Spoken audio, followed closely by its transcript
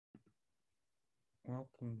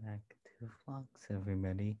Welcome back to Vlogs,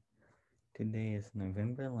 everybody. Today is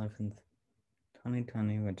November 11th,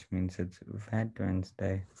 2020, which means it's Veterans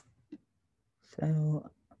Day. So,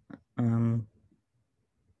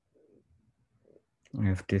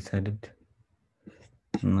 I've decided,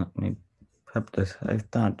 let me prep this. I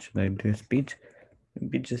thought, should I do a speech?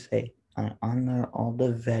 Maybe just say, I honor all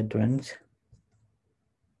the veterans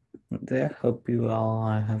there. Hope you all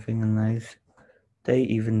are having a nice day,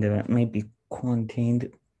 even though it may be quarantined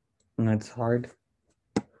and it's hard.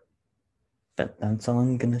 But that's all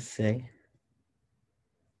I'm gonna say.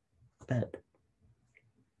 But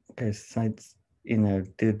because sites,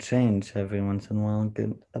 do change every once in a while,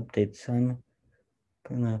 good updates. So I'm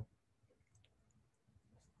gonna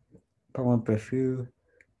pull up a few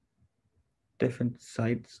different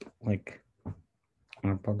sites like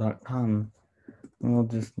apple.com and we'll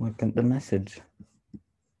just look at the message.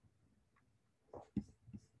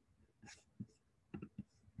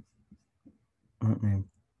 Let me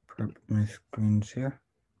prep my screens here.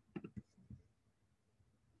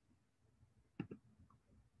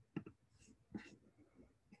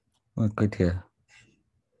 Look good here.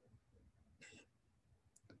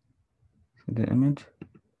 See the image?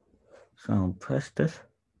 So I'll press this.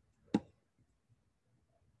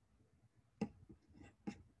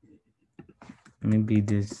 Maybe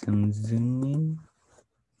there's some zooming.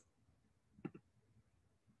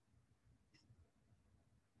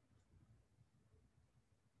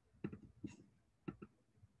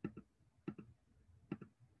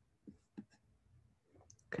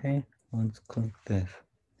 Okay, let's click this.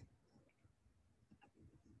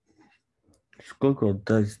 Google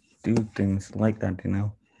does do things like that,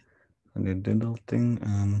 the doodle thing.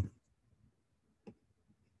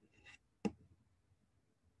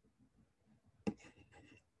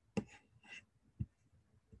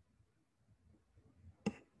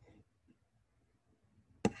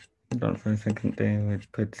 Thought for a second they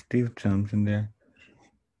would put Steve Jobs in there.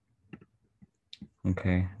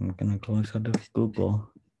 Okay, I'm gonna close out of Google.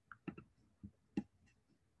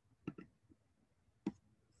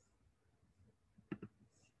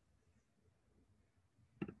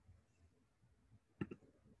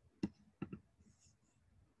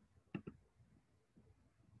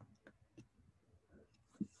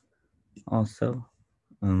 Also,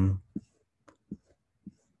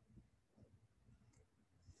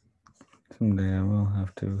 someday I will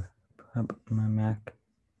have to prep my Mac.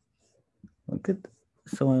 Look at,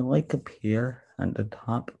 so I like up here at the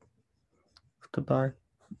top of the bar,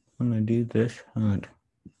 when I do this,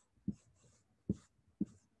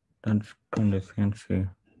 that's kind of fancy.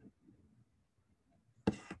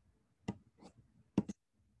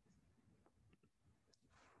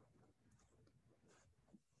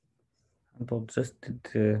 Apple just did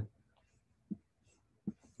the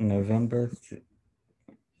November,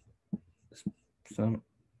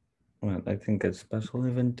 I think a special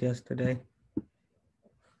event yesterday.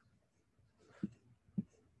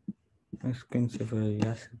 My screensaver,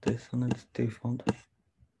 yes, it is on its default.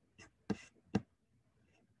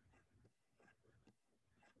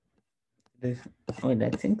 This, wait, I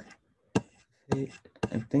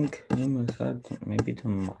think rumors said maybe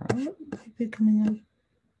tomorrow might be coming out.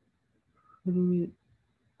 How do we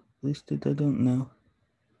list it? I don't know.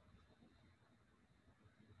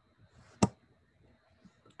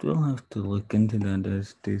 We'll have to look into that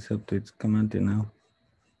as these updates come out,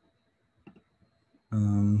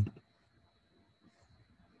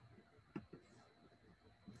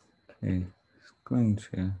 Okay, screen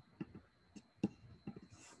share.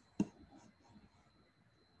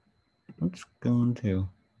 Let's go into.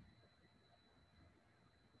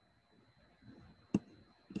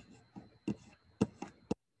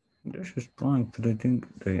 This is blank, but I think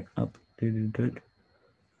they updated it.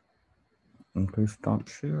 Okay, stop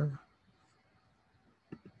share.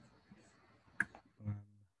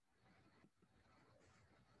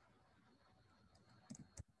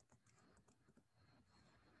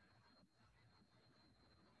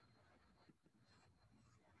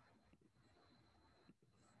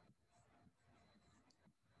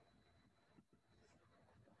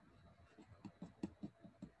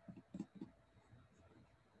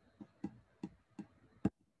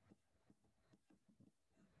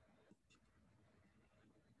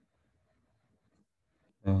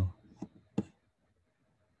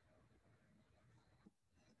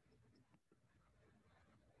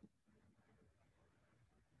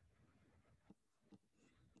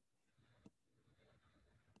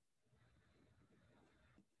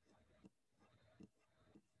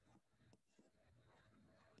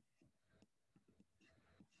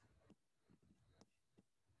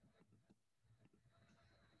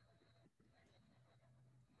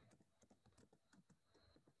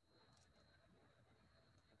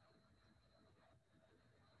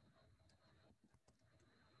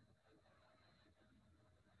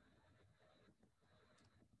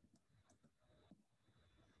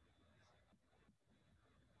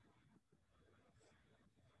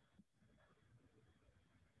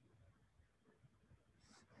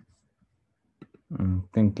 I'm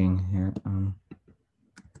thinking here. I'm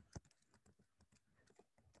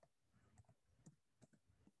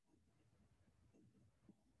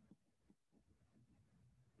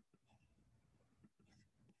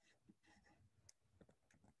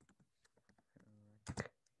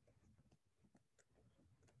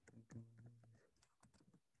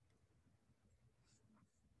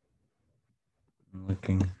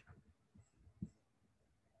looking.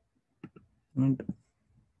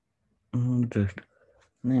 I'll just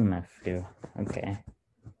name a few. Okay.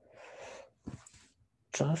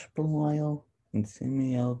 Josh Belisle and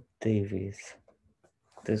Samuel Davies.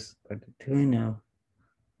 This are the two I know.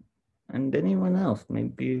 And anyone else,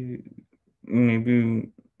 maybe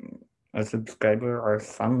a subscriber or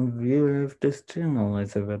some viewer of this channel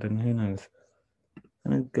as a veteran, who knows.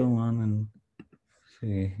 I'm gonna go on and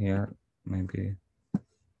see here, maybe.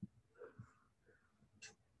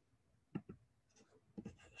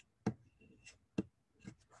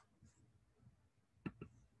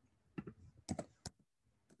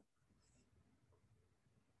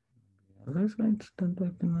 Other sites don't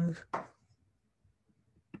recognize.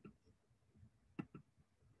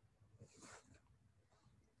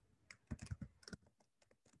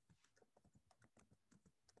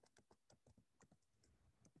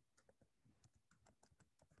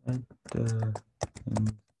 But,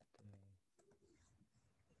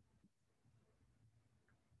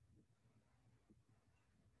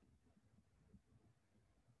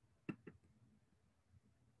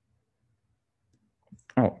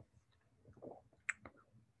 oh,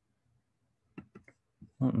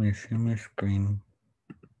 let me share my screen.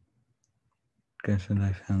 Guess what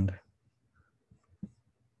I found.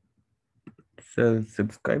 So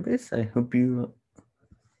subscribers, I hope you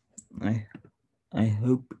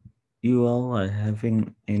all are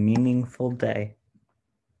having a meaningful day.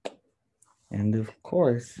 And of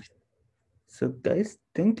course, so guys,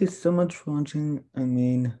 thank you so much for watching. I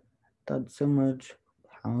mean, thought so much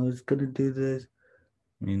how I was gonna do this.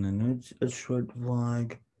 I mean, I know it's a short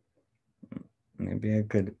vlog. Maybe I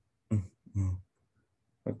could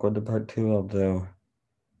record the part 2, although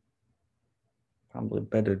probably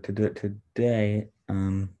better to do it today.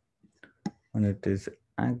 When it is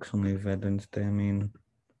actually Veterans Day. I mean,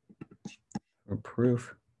 for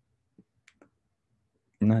proof.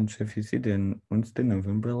 Not sure if you see it Wednesday,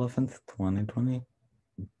 November 11th, 2020.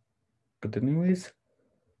 But anyways,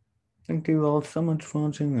 thank you all so much for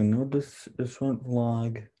watching. I know this is a short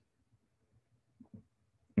vlog.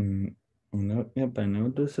 I know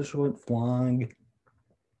this is a short vlog.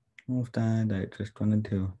 With that, I just wanted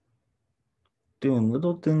to do a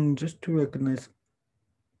little thing just to recognize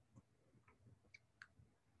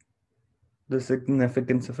the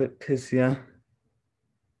significance of it, because yeah.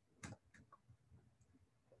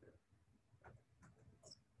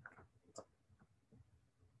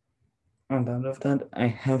 On top of that, I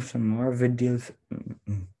have some more videos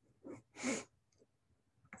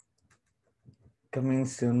coming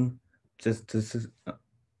soon. Just this is,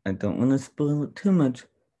 I don't want to spoil it too much.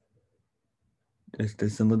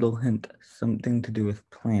 Just a little hint, something to do with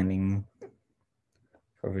planning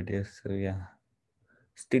for videos. So yeah,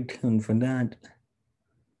 stay tuned for that.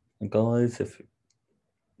 Like always, if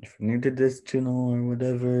you're new to this channel or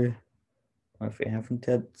whatever, or if you haven't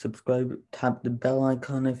yet subscribed, tap the bell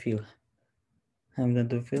icon if you have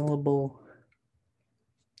that available.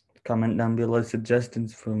 Comment down below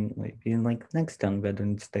suggestions from maybe next on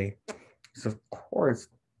Veterans Day. Because of course,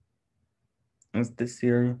 as this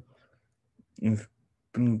year I've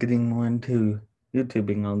been getting more into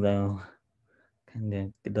YouTubing, although kind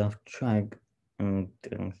of get off track. And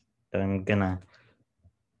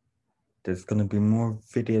there's gonna be more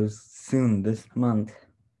videos soon this month.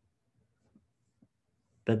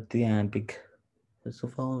 But yeah, because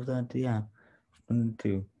of all of that, yeah, I wanted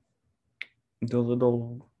to do a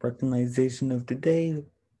little recognition of the day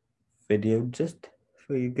video just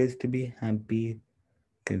for you guys to be happy,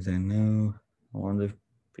 because I know a lot of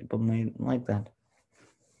people might like that.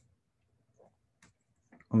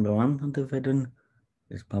 Although I'm not a veteran,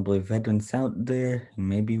 there's probably veterans out there who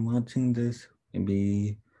may be watching this.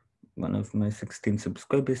 Maybe one of my 16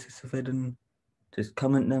 subscribers is a veteran. Just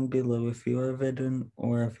comment down below if you are a veteran,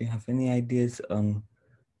 or if you have any ideas on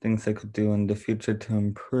things I could do in the future to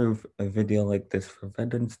improve a video like this for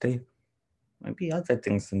Veterans Day. Maybe other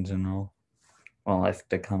things in general. Well, if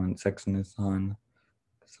the comment section is on,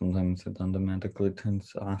 sometimes it automatically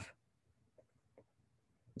turns off.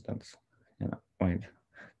 That's, wait,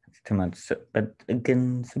 that's too much. So, but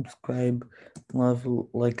again, subscribe, love,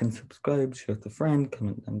 like, and subscribe, share with a friend,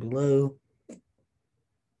 comment down below.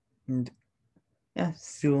 And yeah,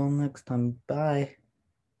 see you all next time. Bye.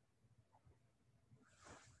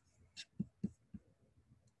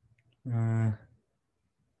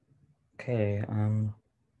 Okay,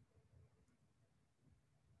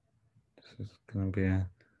 this is gonna be a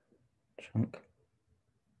chunk.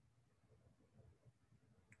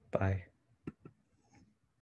 Bye.